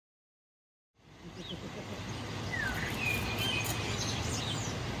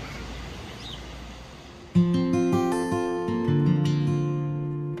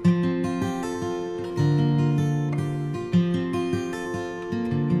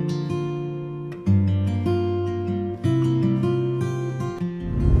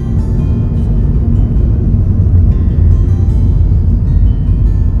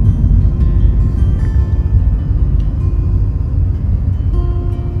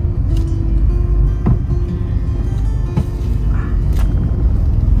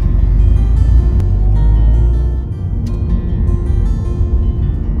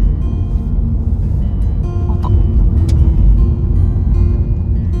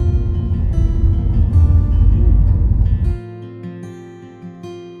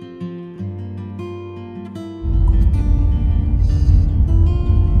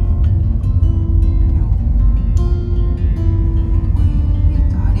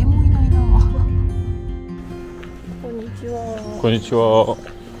こんにちは。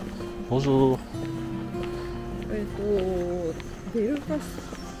ボンジュール。ベルカス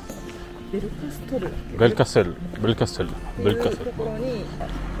テル。というところに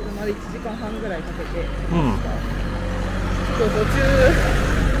車で1時間半ぐらいかけて、途中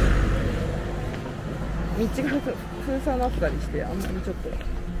道が封鎖になったりして、あんまりちょっと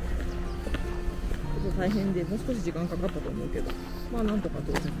大変で、もう少し時間かかったと思うけど、まあなんとか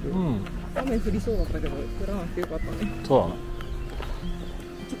到着。雨降りそうだったけど降らなくてよかったね。そうだね。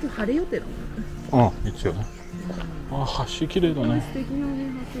結局晴れ予定だもんね。一応ね。橋綺麗だね。素敵な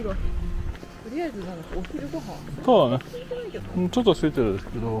ね、橋が。とりあえずなんかお昼ご飯。そうだね。ちょっと空いてるんです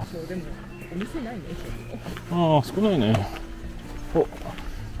けど。そう、でもお店ないね。少ないね。お。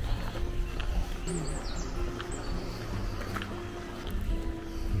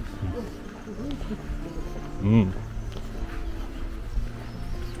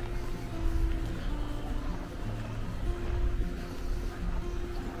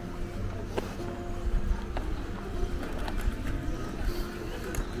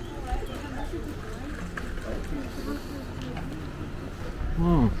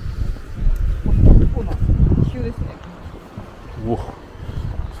急ですね。お、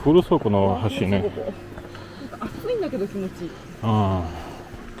それそうこの橋ね。暑いんだけど気持ちいい。教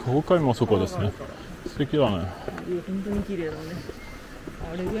会もそこですね。素敵だね。本当に綺麗だね。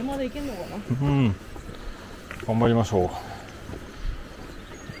あれ上まで行けんのかな。頑張りましょう。なんか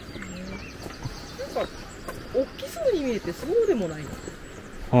大きそうに見えてそうでもない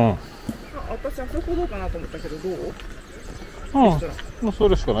の。私あそこどうかなと思ったけど、どう？もうそ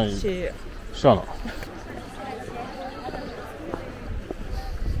れしかない。しゃあな。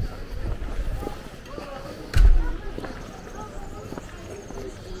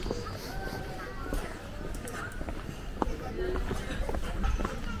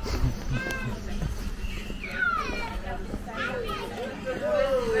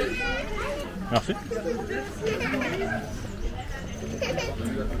Merci.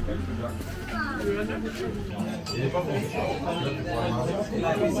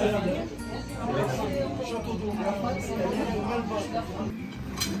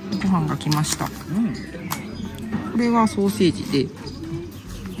ご飯が来ました。これはソーセージで、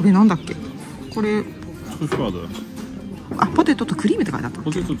これなんだっけ？これポテトとクリームって書いてあった。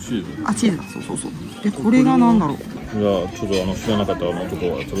ポテトチーズ。チーズだ。そう。でこれがなんだろう。いや、ちょっと知らなかったらもうちょっと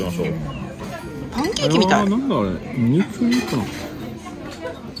食べましょう。パンケーキみたい。なんだあれ、肉かな。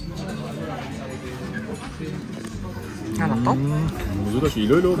なんだった？難しい、い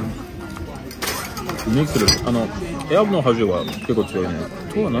ろいろミックスする。選ぶの端は結構強いね。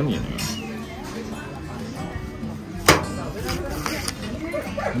とは何やね。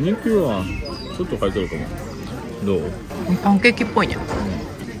肉はちょっと入ってるかも。どう？パンケーキっぽいね。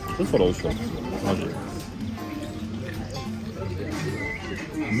そしたら美味しかった。マジ。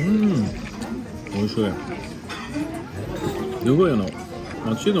美味しい。すごい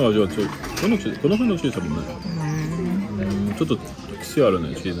チーズの味は強い。この辺のチーズもね。ちょっと癖ある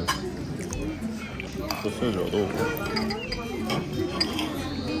ね、チーズ。ソーセージはどう？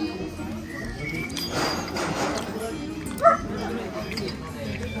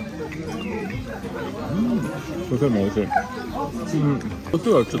ソーセージも美味しい。こっち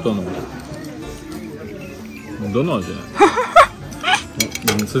はちょっとどの味ね。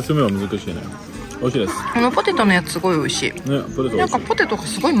説明は難しいね。美味しいです。このポテトのやつすごい美味しい。ね、なんかポテトが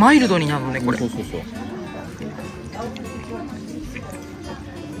すごいマイルドになるのね、これ。そう。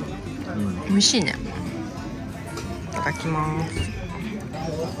美味しいね。いただきます。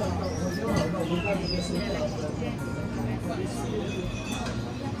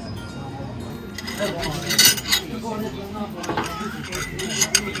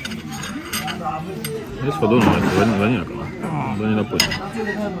ですか、どうなの？バニラかな。バニラっぽいね。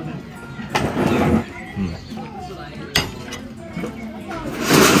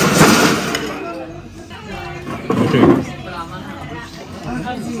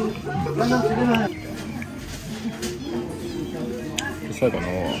最後の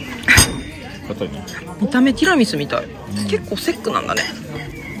硬いね。見た目ティラミスみたい。結構セックなんだね。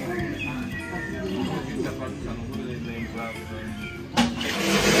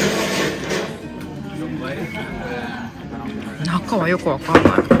中はよくわかんな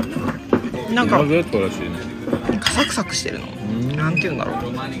い。なんかカサクサクしてるの。なんていうんだろ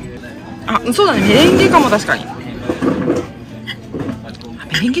う。そうだね、メレンゲかも。確かに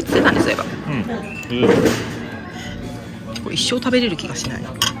メレンゲって言ってたね、そういえば。これ一生食べれる気がしないな。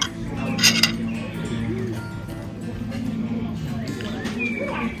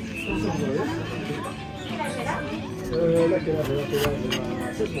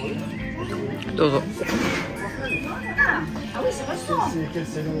どうぞ。確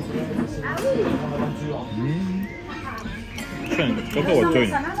かにカカオはちょい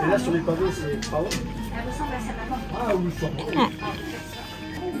ね。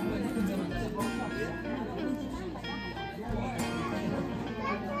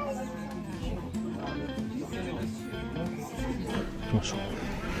行きましょう。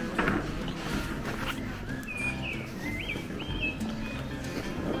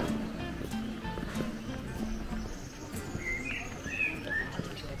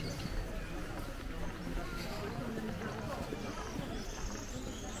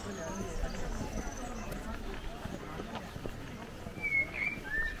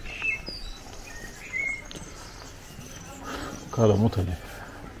体重たいね。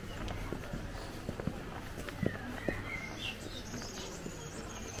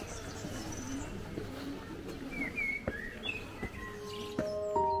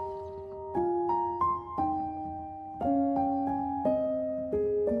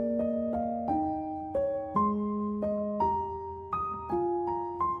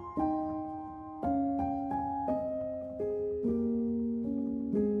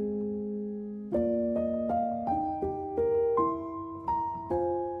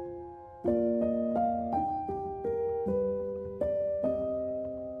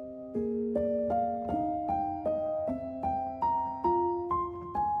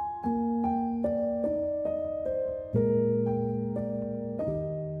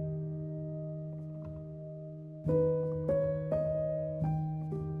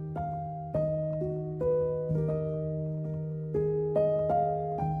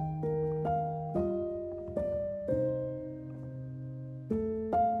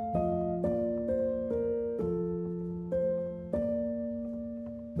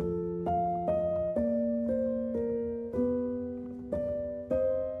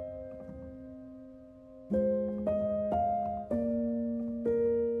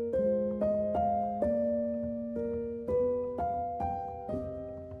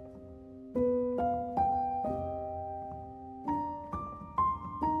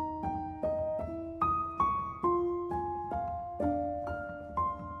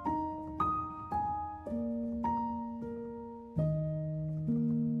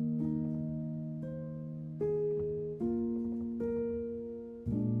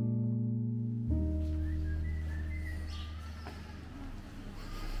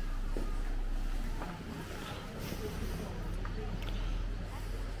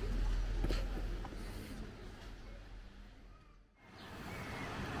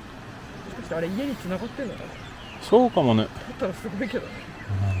あれ家に繋がってんのかな。そうかもね。だったらすごいけどね。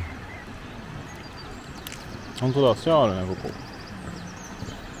本当だ、シャワーあるね、ここ。行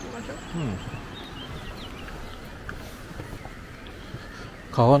きましょう。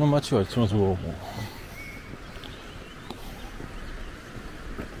川の街はいつもすごい思う。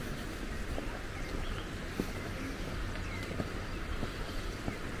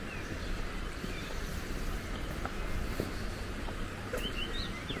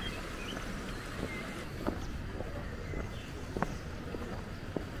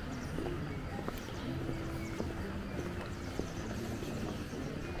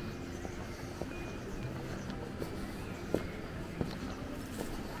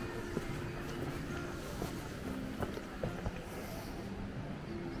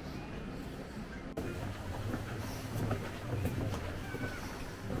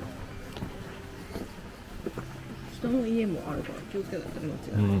人の家もあるから気をつけないと間違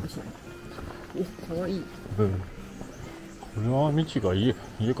いないし、お、かわいい。これは道が家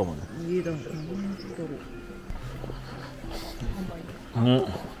かもね。家だ。なんだろう。ね。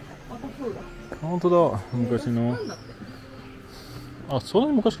本当だ、昔の。あ、そんな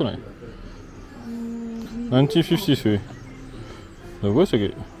に昔くない。1953。どこでしたっ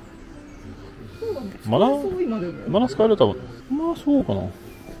け。まだ使える多分。まあそうかな。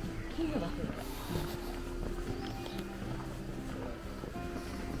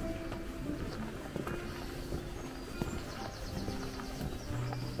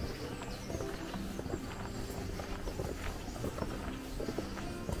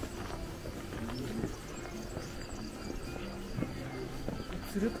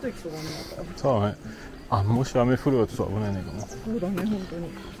つるっといきそうだね。そうね。あ、もし雨降ると危ないねかも。そうだね、本当に。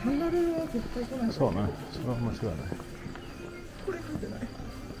サンダルは絶対来ない。そうね。それは間違いない。これ書いてな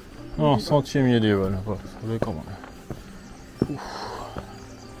い。あ、そっち見えるよ。なんかそれかもね。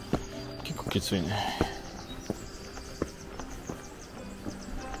結構きついね。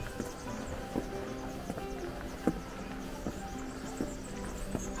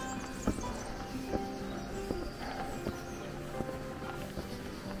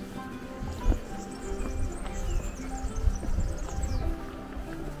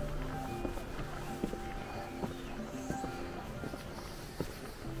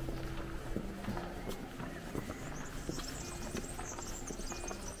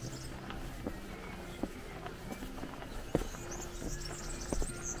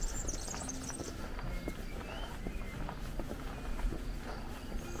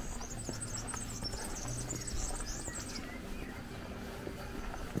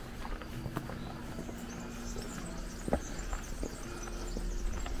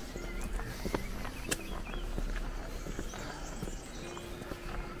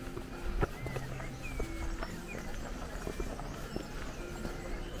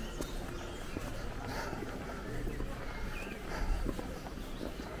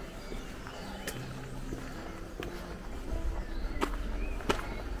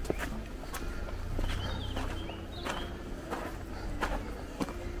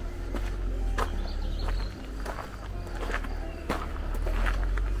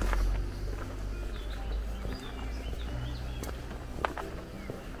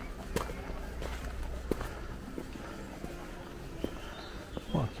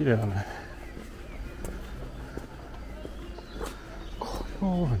綺麗だね。こうい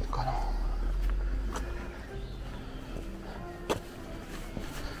うのかな。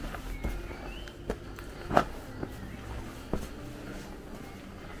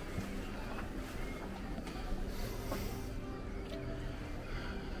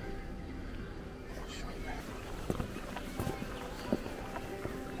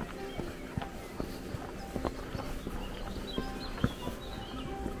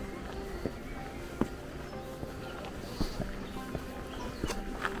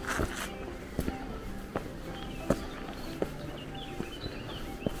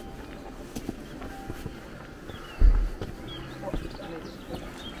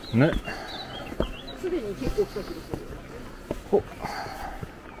ね。すでに結構来た気がする。ほ。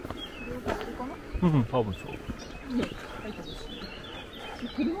うん、多分そう。ね、入ってほしい。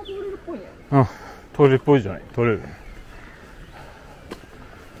車通れるっぽいね。うん、通れるっぽいじゃない、通れる。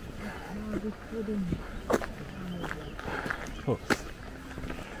そうです。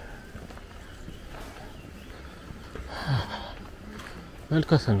ベル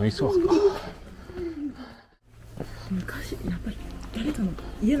カステルの磯か。昔やっぱり誰かの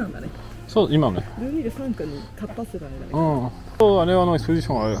家なんだね。そう、今ね。ルミール傘下に立たせたね。うん。そう、あれはエクスペディシ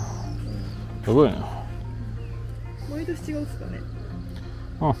ョンがある。すごいね。毎年違うっすかね。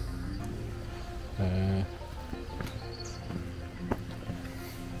うん。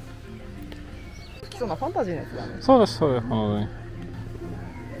好きそうなファンタジーのやつだね。そうです、そうです。こ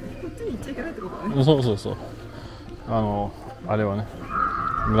っちに行っちゃいけないってことだね。そうそうそう。あれはね、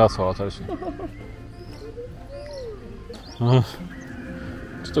村を渡るし。うん。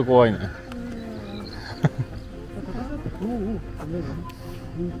ちょっと怖いね。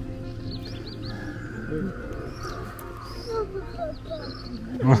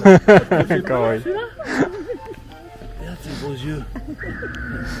かわいい。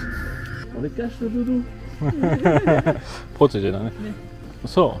ポテチだね。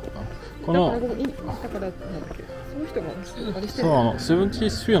そう。この。そう、セブンティー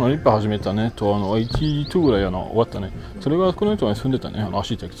スフィアのリッパー始めたねと、82ぐらい終わったね。それがこの人が住んでたね、アー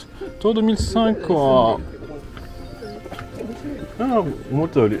キテクト。ちょうど3区は、もっ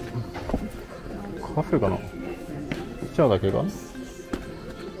とより、カフェかな。じゃあだけかな。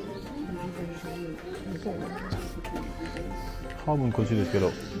多分こっちですけ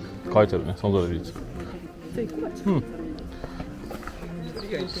ど、書いてあるね、存在率。うん。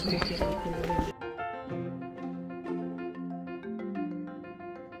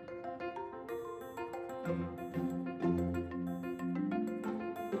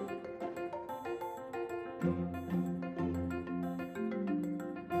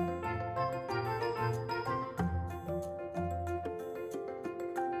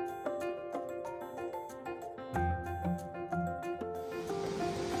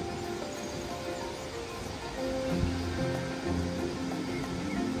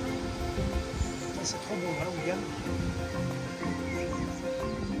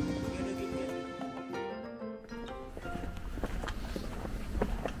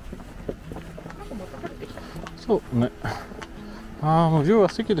そうね。もう量は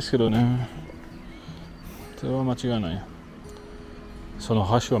素敵ですけどね。それは間違いない。その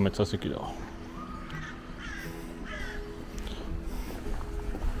橋はめっちゃ素敵だ。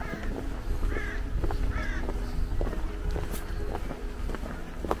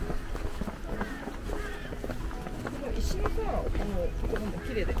石のさ、ここも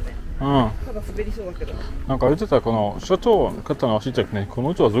綺麗だよね。うん。ただ滑りそうだけど。なんか言ってたこのシャトー方の足だけね、こ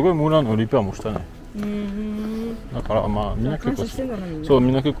の人はすごい村のリペアもしたね。だからまあみんな結構そう、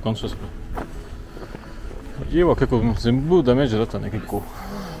みんな結構感謝する。家は結構全部ダメージだったね、結構。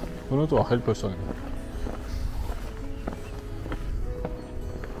この人はヘルプしたね。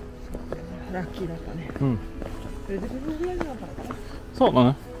ラッキーだったね。うん。それで自分ぐらいなのかな。そうだ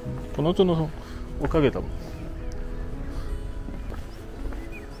ね。この人のおかげだもん。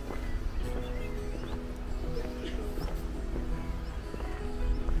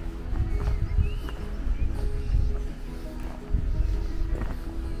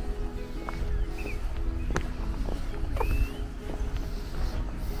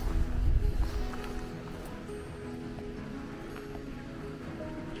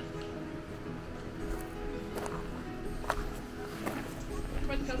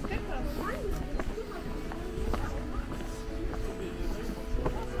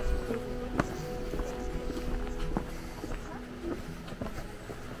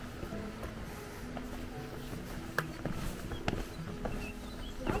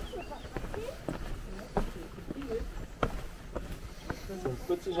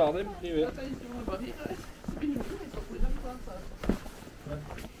Petit jardin, meneer.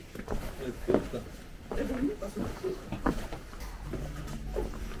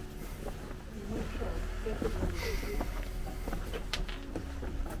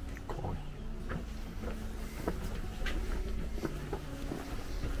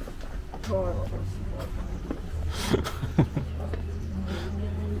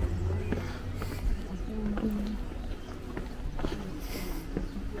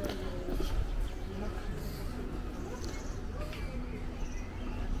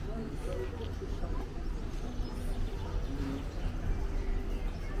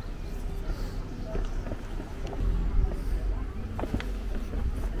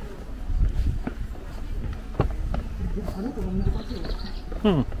 う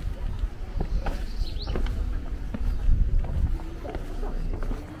ん。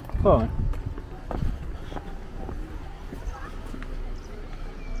そうだね。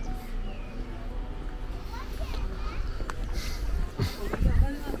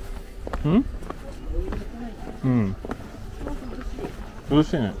うん？うん。涼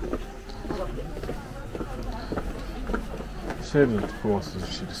しいね。西部のところは涼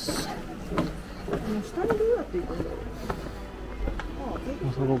しいです。下にどうやって行くんだろう。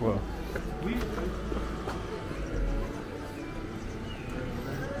あそこから。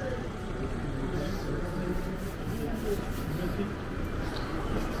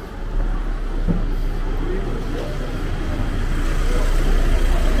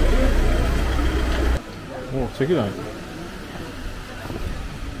お、素敵だね。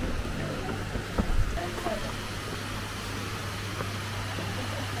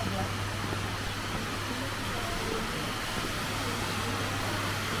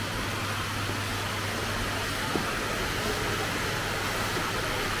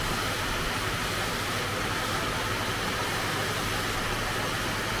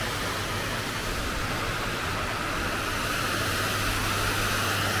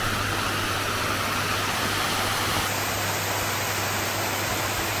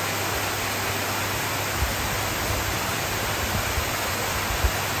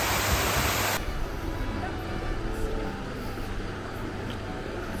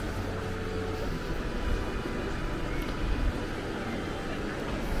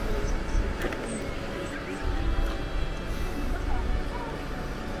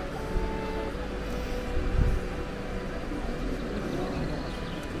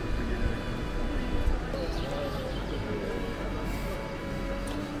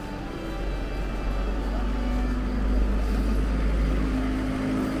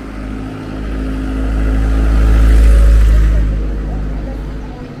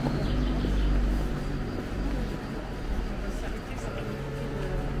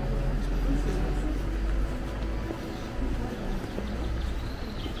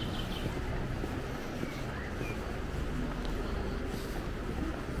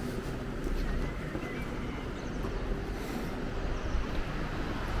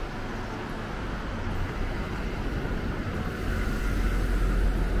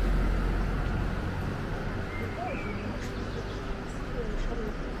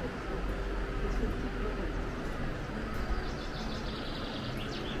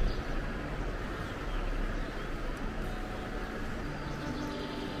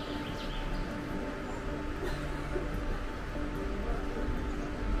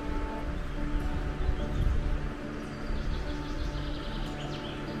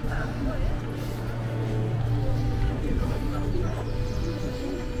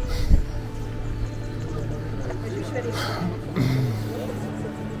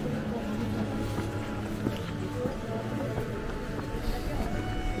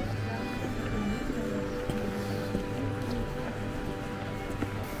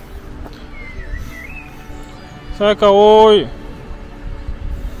さやか、おーい。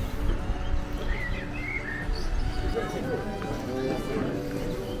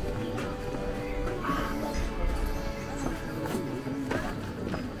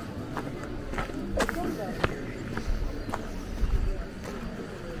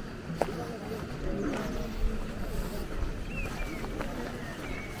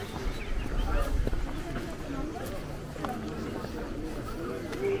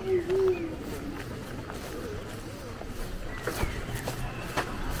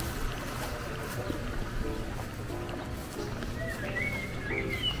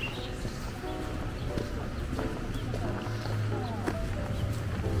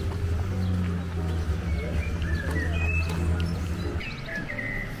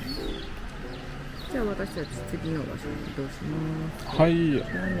じゃあ私たち次の場所に移動します。はい。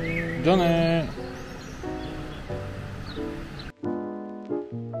じゃあねー。